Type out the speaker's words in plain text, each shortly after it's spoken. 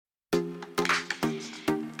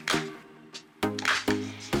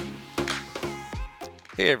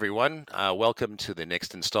Hey everyone, welcome to the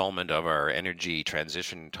next installment of our energy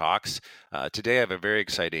transition talks. Today I have a very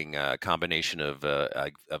exciting combination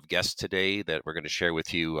of guests today that we're going to share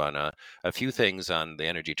with you on a few things on the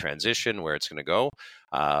energy transition, where it's going to go.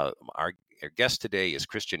 Our guest today is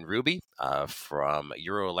Christian Ruby from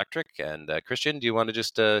Euroelectric. And Christian, do you want to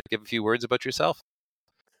just give a few words about yourself?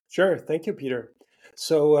 Sure. Thank you, Peter.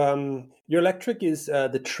 So, Eurelectric is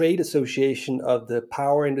the trade association of the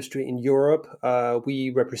power industry in Europe.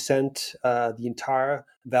 We represent the entire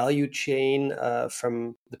value chain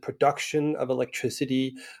from the production of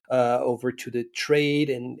electricity over to the trade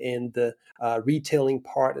and the retailing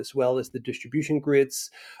part, as well as the distribution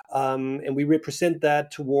grids. And we represent that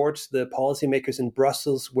towards the policymakers in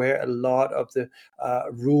Brussels, where a lot of the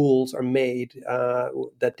rules are made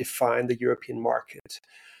that define the European market.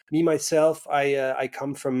 Me, myself, I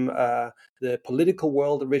come from the political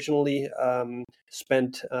world originally,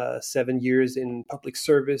 spent 7 years in public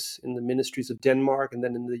service in the ministries of Denmark and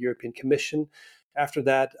then in the European Commission. After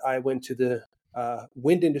that, I went to the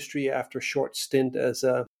wind industry after a short stint as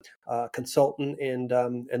a consultant,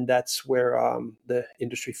 and that's where the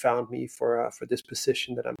industry found me for this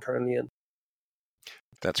position that I'm currently in.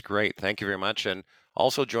 That's great. Thank you very much. And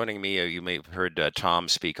also joining me, you may have heard Tom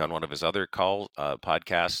speak on one of his other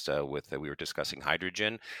podcasts we were discussing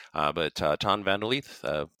hydrogen. But Tom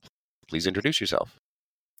Vandeleeth, please introduce yourself.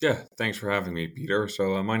 Yeah, thanks for having me, Peter.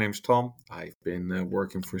 So my name's Tom. I've been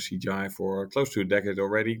working for CGI for close to a decade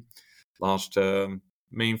already. Last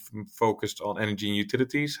main focused on energy and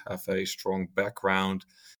utilities. Have a strong background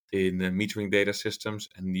in metering data systems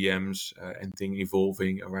and DERMS, anything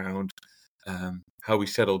evolving around how we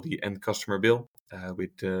settle the end customer bill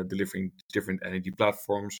with delivering different energy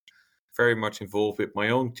platforms. Very much involved with my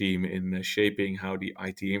own team in shaping how the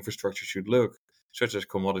IT infrastructure should look, such as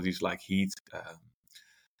commodities like heat,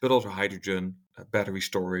 but also hydrogen, battery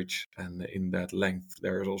storage, and in that length,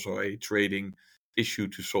 there is also a trading issue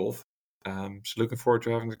to solve. So looking forward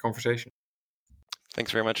to having the conversation.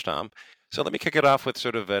 Thanks very much, Tom. So let me kick it off with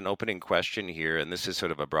sort of an opening question here, and this is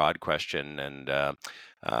sort of a broad question, and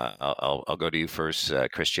I'll go to you first,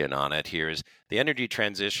 Christian, on it. Here is the energy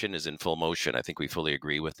transition is in full motion. I think we fully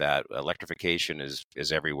agree with that. Electrification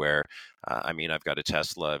is everywhere. I mean, I've got a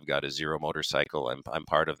Tesla, I've got a zero motorcycle. I'm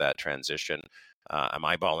part of that transition. I'm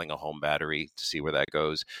eyeballing a home battery to see where that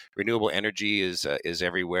goes. Renewable energy is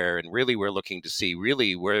everywhere, and really we're looking to see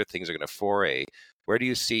really where things are going to foray. Where do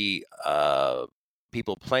you see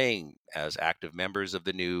people playing as active members of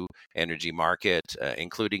the new energy market,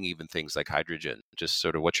 including even things like hydrogen? Just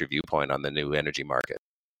sort of what's your viewpoint on the new energy market?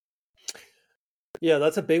 Yeah,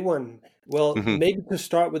 that's a big one. Well, Mm-hmm. maybe to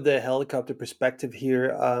start with the helicopter perspective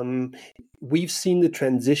here, we've seen the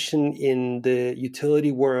transition in the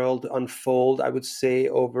utility world unfold, I would say,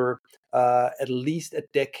 over at least a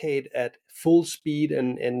decade at full speed,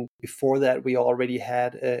 and before that, we already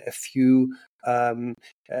had a few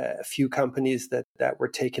companies that were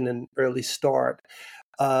taking an early start.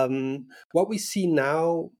 What we see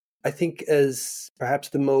now, I think, as perhaps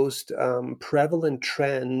the most prevalent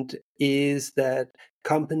trend is that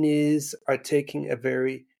companies are taking a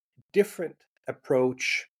very different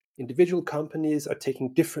approach. Individual companies are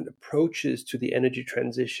taking different approaches to the energy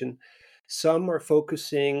transition. Some are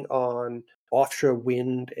focusing on offshore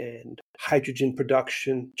wind and hydrogen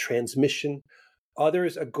production, transmission.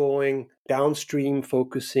 Others are going downstream,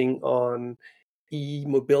 focusing on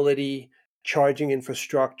e-mobility, charging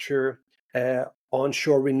infrastructure,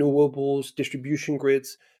 onshore renewables, distribution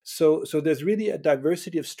grids. So there's really a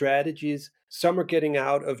diversity of strategies. Some are getting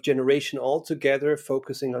out of generation altogether,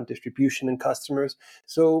 focusing on distribution and customers.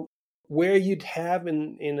 So where you'd have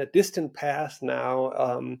in a distant past now,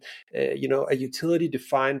 a utility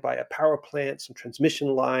defined by a power plant, some transmission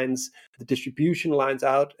lines, the distribution lines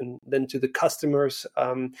out, and then to the customers,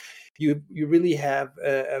 you really have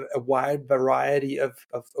a wide variety of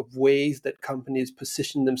ways that companies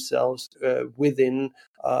position themselves within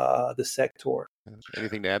the sector.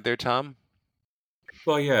 Anything to add there, Tom?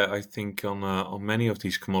 Well, yeah, I think on many of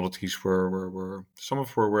these commodities, we're some of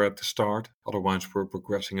where we're at the start. Other ones we're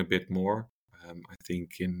progressing a bit more. I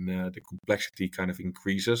think in the complexity kind of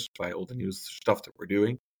increases by all the new stuff that we're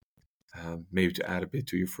doing. Maybe to add a bit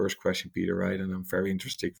to your first question, Peter, right? And I'm very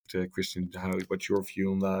interested, Christian, what's your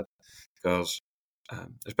view on that? Because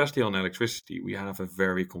especially on electricity, we have a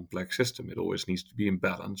very complex system. It always needs to be in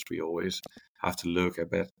balance. We always have to look at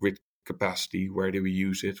grid capacity. Where do we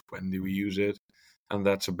use it? When do we use it? And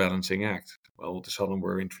that's a balancing act. Well, all of a sudden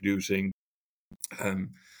we're introducing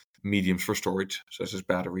mediums for storage, such as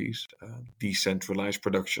batteries, decentralized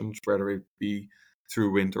productions, whether it be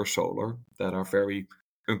through wind or solar, that are very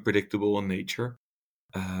unpredictable in nature.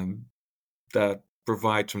 that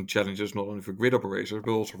provide some challenges not only for grid operators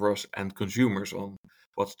but also for us and consumers on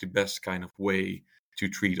what's the best kind of way to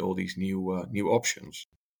treat all these new options.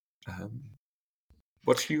 Um,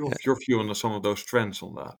 what's your view on some of those trends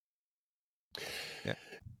on that? Yeah.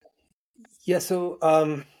 Yeah, so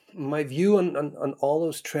my view on all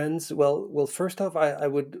those trends, well, first off, I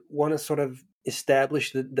would want to sort of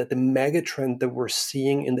establish that the mega trend that we're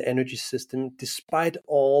seeing in the energy system, despite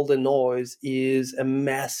all the noise, is a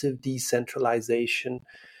massive decentralization.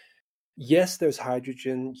 Yes, there's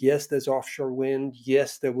hydrogen. Yes, there's offshore wind.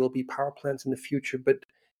 Yes, there will be power plants in the future. But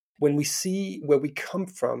when we see where we come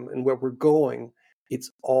from and where we're going,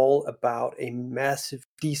 it's all about a massive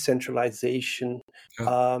decentralization.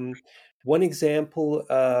 Yeah. Um, One example,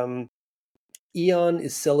 Eon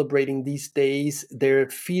is celebrating these days their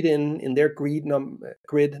feed in their grid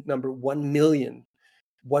number 1 million.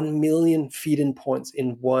 1 million feed-in points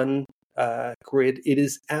in one grid. It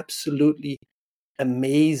is absolutely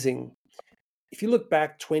amazing. If you look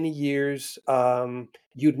back 20 years,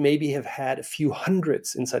 you'd maybe have had a few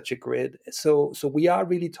hundreds in such a grid. So we are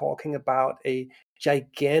really talking about a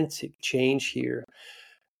gigantic change here.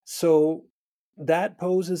 So that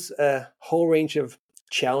poses a whole range of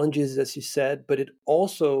challenges, as you said, but it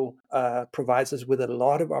also provides us with a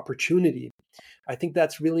lot of opportunity. I think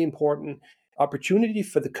that's really important. Opportunity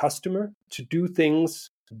for the customer to do things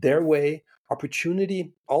their way,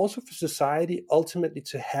 opportunity also for society ultimately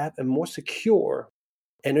to have a more secure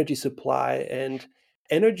energy supply. And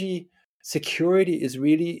energy security is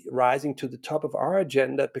really rising to the top of our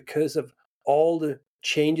agenda because of all the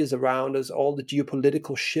changes around us, all the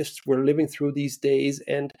geopolitical shifts we're living through these days.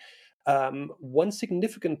 And one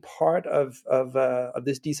significant part of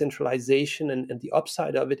this decentralization and the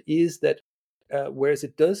upside of it is that whereas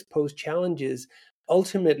it does pose challenges,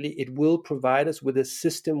 ultimately it will provide us with a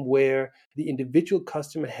system where the individual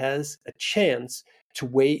customer has a chance to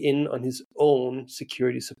weigh in on his own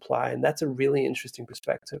security supply. And that's a really interesting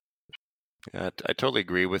perspective. I totally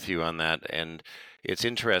agree with you on that. And it's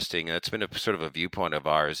interesting. That's been a sort of a viewpoint of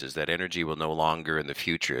ours is that energy will no longer in the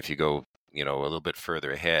future, if you go, a little bit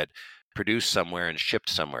further ahead, produced somewhere and shipped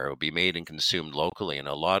somewhere. It will be made and consumed locally. And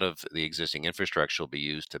a lot of the existing infrastructure will be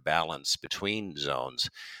used to balance between zones.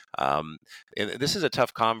 And this is a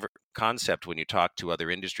tough concept when you talk to other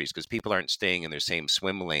industries because people aren't staying in their same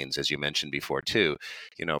swim lanes, as you mentioned before, too.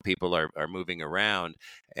 People are moving around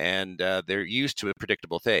and they're used to a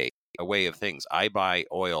predictable thing. A way of things. I buy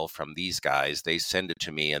oil from these guys, they send it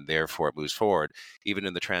to me, and therefore it moves forward. Even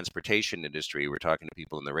in the transportation industry, we're talking to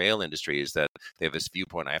people in the rail industry, is that they have this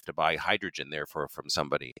viewpoint I have to buy hydrogen, therefore, from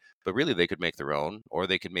somebody. But really, they could make their own, or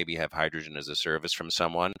they could maybe have hydrogen as a service from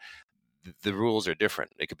someone. The rules are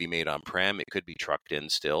different. It could be made on prem, it could be trucked in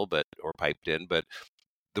still, or piped in, but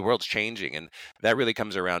the world's changing, and that really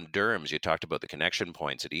comes around DERMS. You talked about the connection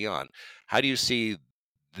points at Eon. How do you see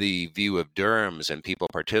the view of DERMS and people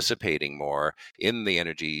participating more in the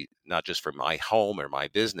energy, not just for my home or my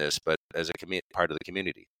business, but as a part of the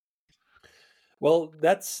community? Well,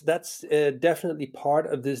 that's definitely part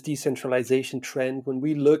of this decentralization trend. When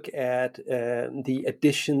we look at the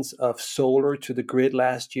additions of solar to the grid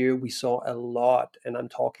last year, we saw a lot, and I'm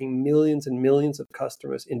talking millions and millions of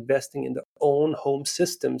customers investing in their own home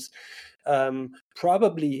systems,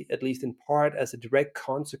 probably at least in part as a direct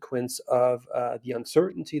consequence of the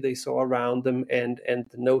uncertainty they saw around them and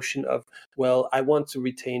the notion of, well, I want to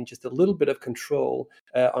retain just a little bit of control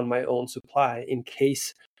on my own supply in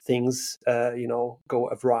case things go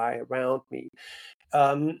awry around me.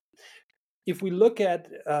 If we look at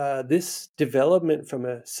this development from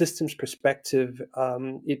a systems perspective,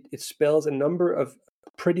 it spells a number of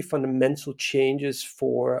pretty fundamental changes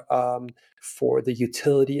for the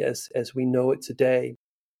utility as we know it today.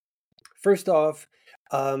 First off,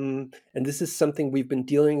 and this is something we've been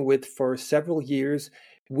dealing with for several years,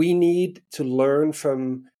 we need to learn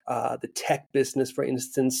from the tech business, for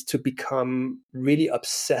instance, to become really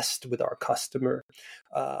obsessed with our customer.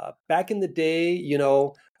 Back in the day,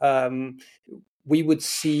 we would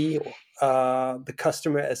see the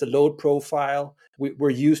customer as a load profile. We're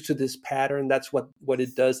used to this pattern. That's what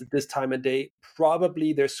it does at this time of day.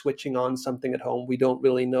 Probably they're switching on something at home. We don't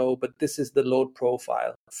really know, but this is the load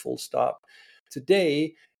profile, full stop.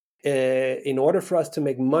 Today, in order for us to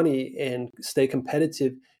make money and stay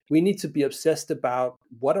competitive, we need to be obsessed about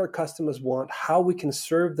what our customers want, how we can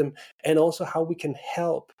serve them, and also how we can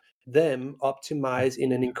help them optimize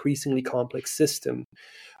in an increasingly complex system.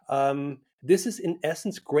 This is in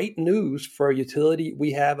essence great news for a utility.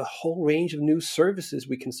 We have a whole range of new services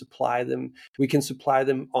we can supply them. We can supply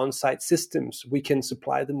them on-site systems. We can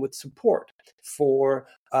supply them with support for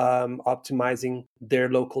optimizing their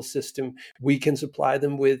local system. We can supply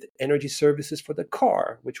them with energy services for the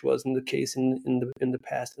car, which wasn't the case in the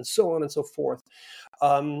past, and so on and so forth.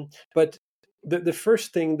 But the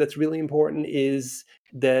first thing that's really important is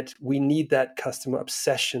that we need that customer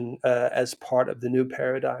obsession as part of the new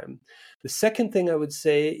paradigm. The second thing I would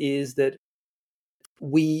say is that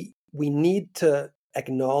we need to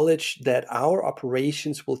acknowledge that our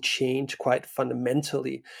operations will change quite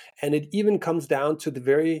fundamentally, and it even comes down to the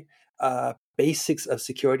very basics of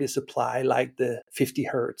security supply, like the 50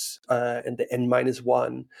 hertz and the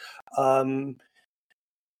N-1.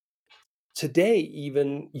 Today,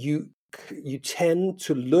 even you tend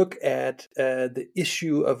to look at the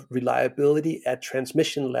issue of reliability at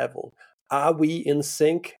transmission level. Are we in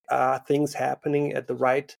sync? Are things happening at the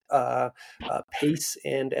right pace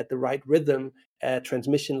and at the right rhythm at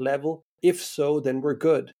transmission level? If so, then we're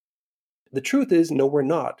good. The truth is, no, we're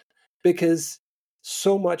not, because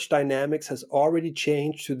so much dynamics has already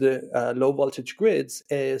changed to the low voltage grids.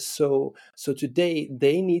 So today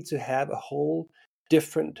they need to have a whole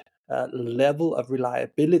different level of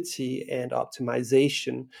reliability and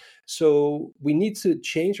optimization. So we need to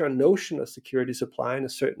change our notion of security supply in a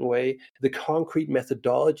certain way. The concrete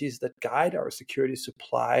methodologies that guide our security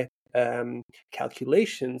supply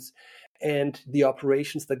calculations and the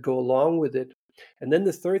operations that go along with it. And then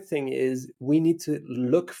the third thing is we need to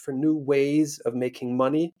look for new ways of making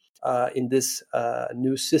money in this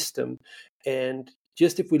new system. And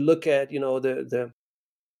just if we look at the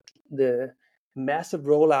massive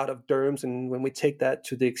rollout of DERMS, and when we take that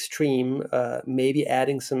to the extreme, maybe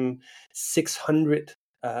adding some 600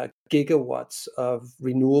 gigawatts of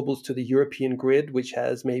renewables to the European grid, which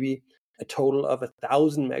has maybe a total of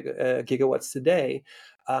 1,000 gigawatts today.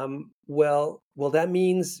 That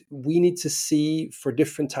means we need to see for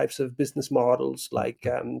different types of business models, like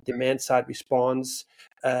demand side response,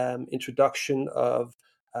 introduction of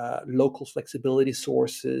local flexibility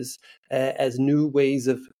sources as new ways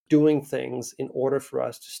of doing things in order for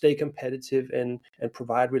us to stay competitive and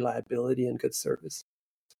provide reliability and good service.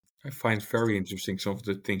 I find very interesting some of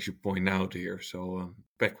the things you point out here. So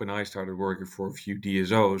back when I started working for a few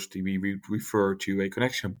DSOs, we refer to a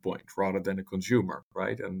connection point rather than a consumer,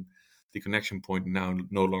 right? And the connection point now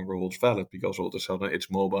no longer holds valid because all of a sudden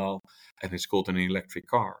it's mobile and it's called an electric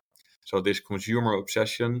car. So this consumer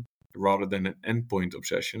obsession rather than an endpoint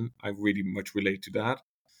obsession, I really much relate to that.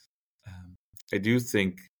 I do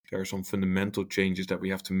think there are some fundamental changes that we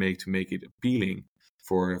have to make it appealing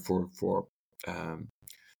for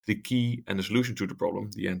the key and the solution to the problem,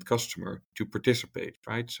 the end customer, to participate,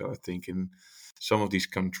 right? So I think in some of these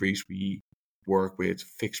countries, we work with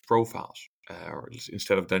fixed profiles or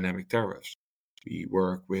instead of dynamic tariffs. We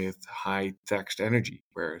work with high taxed energy,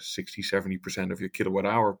 where 60-70% of your kilowatt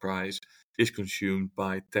hour price is consumed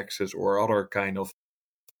by taxes or other kind of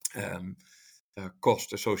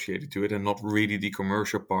cost associated to it, and not really the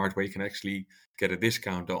commercial part where you can actually get a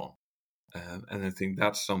discount on. And I think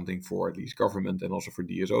that's something for at least government and also for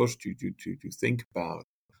DSOs to think about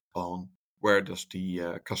on where does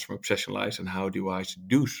the customer obsession lies and how do I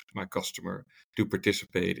seduce my customer to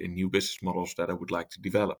participate in new business models that I would like to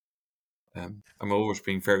develop. I'm always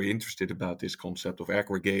being very interested about this concept of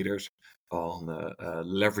aggregators on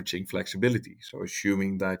leveraging flexibility. So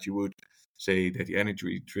assuming that you would say that the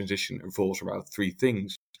energy transition revolves around three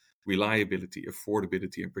things: reliability,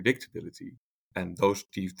 affordability, and predictability. And those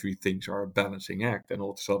three things are a balancing act. And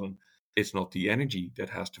all of a sudden, it's not the energy that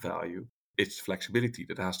has the value, it's flexibility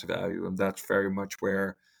that has the value. And that's very much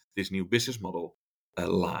where this new business model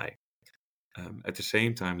lie. At the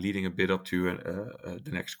same time, leading a bit up to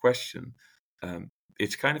the next question,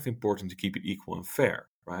 it's kind of important to keep it equal and fair,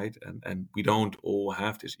 right? And we don't all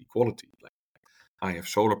have this equality. Like, I have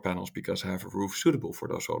solar panels because I have a roof suitable for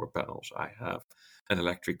those solar panels. I have an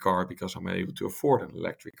electric car because I'm able to afford an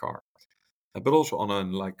electric car. But also on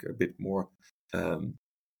a bit more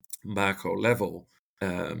macro level,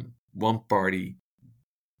 one party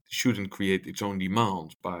shouldn't create its own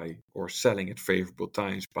demand by or selling at favorable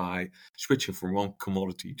times by switching from one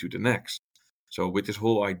commodity to the next. So with this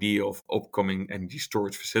whole idea of upcoming energy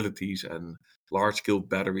storage facilities and large-scale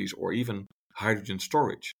batteries or even hydrogen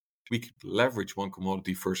storage, we could leverage one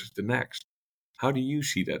commodity versus the next. How do you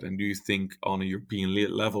see that? And do you think on a European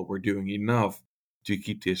level we're doing enough to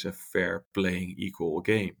keep this a fair playing equal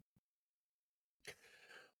game?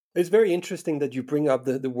 It's very interesting that you bring up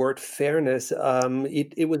the word fairness.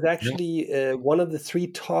 It was Yeah. actually one of the three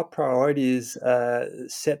top priorities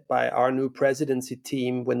set by our new presidency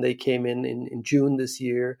team when they came in June this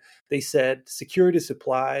year. They said security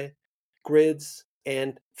supply, grids,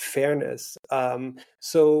 and fairness.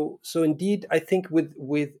 So indeed, I think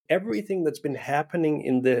with everything that's been happening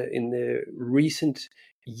in the recent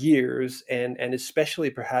years, and especially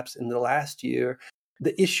perhaps in the last year,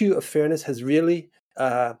 the issue of fairness has really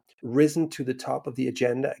risen to the top of the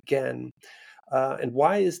agenda again. And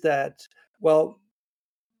why is that? Well,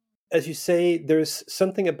 as you say, there's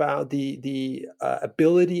something about the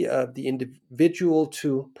ability of the individual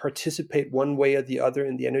to participate one way or the other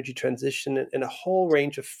in the energy transition, and a whole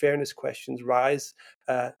range of fairness questions rise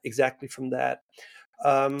exactly from that.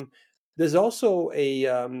 Um, there's also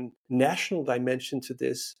a national dimension to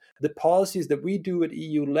this. The policies that we do at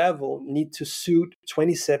EU level need to suit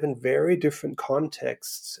 27 very different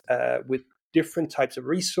contexts with different types of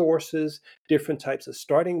resources, different types of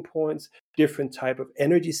starting points, different type of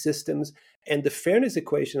energy systems, and the fairness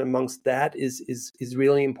equation amongst that is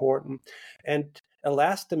really important. And a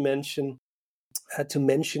last dimension to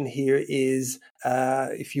mention here is,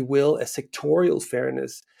 if you will, a sectorial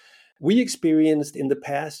fairness. We experienced in the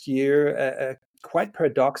past year a quite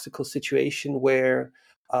paradoxical situation where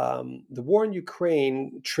the war in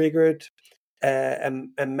Ukraine triggered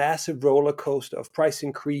a massive roller coaster of price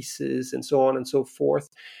increases and so on and so forth.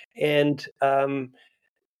 And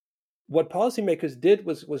what policymakers did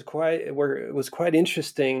was quite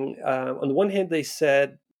interesting. On the one hand, they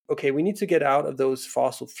said, "Okay, we need to get out of those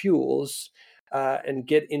fossil fuels and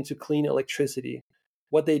get into clean electricity."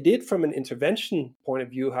 What they did from an intervention point of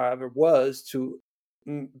view, however, was to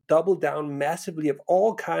double down massively of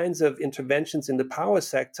all kinds of interventions in the power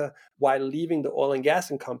sector, while leaving the oil and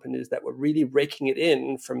gas companies that were really raking it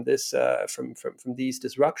in from this from these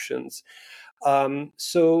disruptions.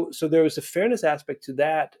 So there was a fairness aspect to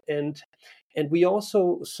that, and we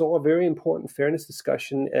also saw a very important fairness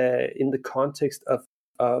discussion in the context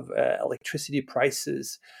of electricity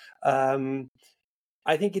prices. Um,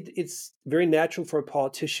 I think it's very natural for a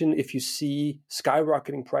politician, if you see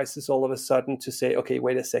skyrocketing prices all of a sudden, to say, okay,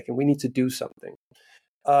 wait a second, we need to do something.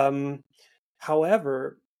 Um,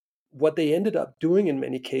 However, what they ended up doing in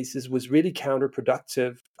many cases was really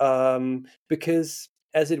counterproductive, because,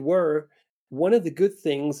 as it were, one of the good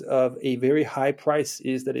things of a very high price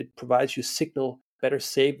is that it provides you a signal: better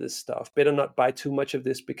save this stuff, better not buy too much of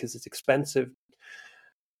this because it's expensive.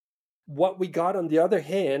 What we got, on the other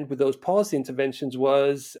hand, with those policy interventions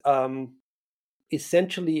was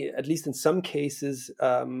essentially, at least in some cases,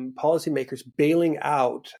 policymakers bailing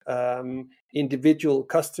out individual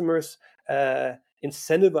customers,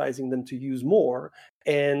 incentivizing them to use more,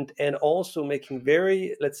 and also making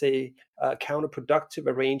very, let's say, counterproductive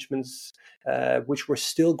arrangements, which we're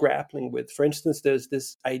still grappling with. For instance, there's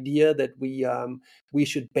this idea that we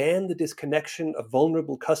should ban the disconnection of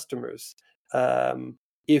vulnerable customers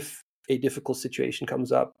if a difficult situation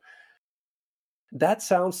comes up. That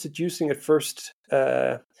sounds seducing at first,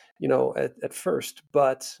 at first,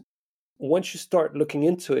 but once you start looking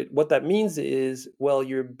into it, what that means is, well,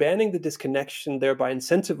 you're banning the disconnection, thereby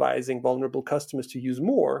incentivizing vulnerable customers to use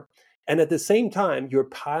more. And at the same time, you're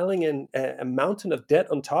piling in a mountain of debt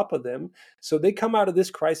on top of them. So they come out of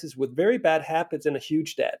this crisis with very bad habits and a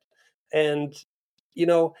huge debt. And, you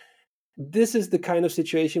know, this is the kind of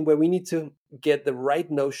situation where we need to get the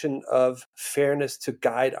right notion of fairness to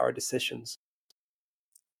guide our decisions.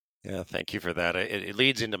 Yeah, thank you for that. It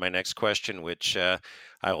leads into my next question, which I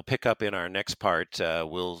will pick up in our next part.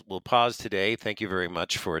 We'll pause today. Thank you very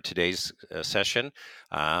much for today's session.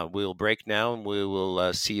 We'll break now, and we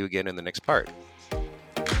will see you again in the next part.